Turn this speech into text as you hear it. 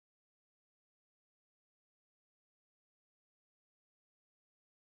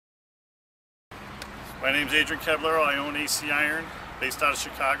My name is Adrian. I own AC Iron, based out of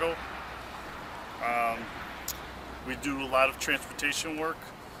Chicago. We do a lot of transportation work.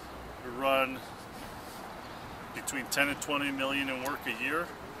 We run between 10 and 20 million in work a year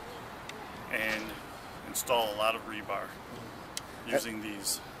and install a lot of rebar using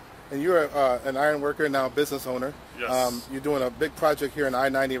these. And you're an iron worker, now a business owner. Yes. You're doing a big project here in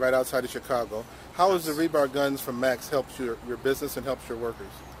I-90 right outside of Chicago. How has the rebar guns from Max helped your business and helps your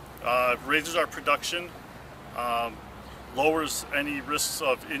workers? It raises our production, lowers any risks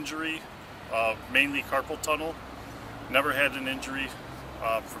of injury, mainly carpal tunnel. Never had an injury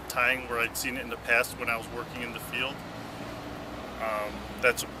from tying where I'd seen it in the past when I was working in the field.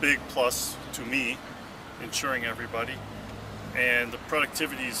 That's a big plus to me, ensuring everybody. And the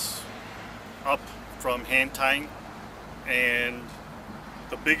productivity's up from hand tying, and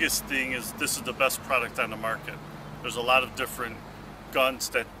the biggest thing is this is the best product on the market. There's a lot of different guns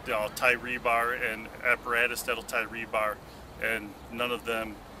that tie rebar and apparatus that'll tie rebar, and none of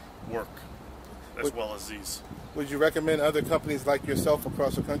them work as well as these. Would you recommend other companies like yourself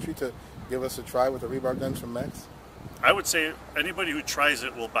across the country to give us a try with the rebar guns from Max? I would say anybody who tries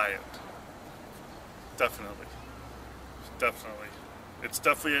it will buy it. Definitely. Definitely.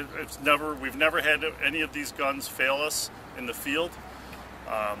 We've never had any of these guns fail us in the field.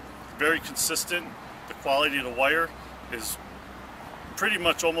 Very consistent. The quality of the wire is pretty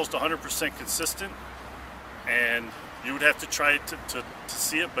much almost 100% consistent, and you would have to try it to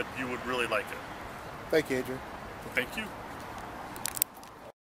see it, but you would really like it. Thank you, Adrian. Thank you.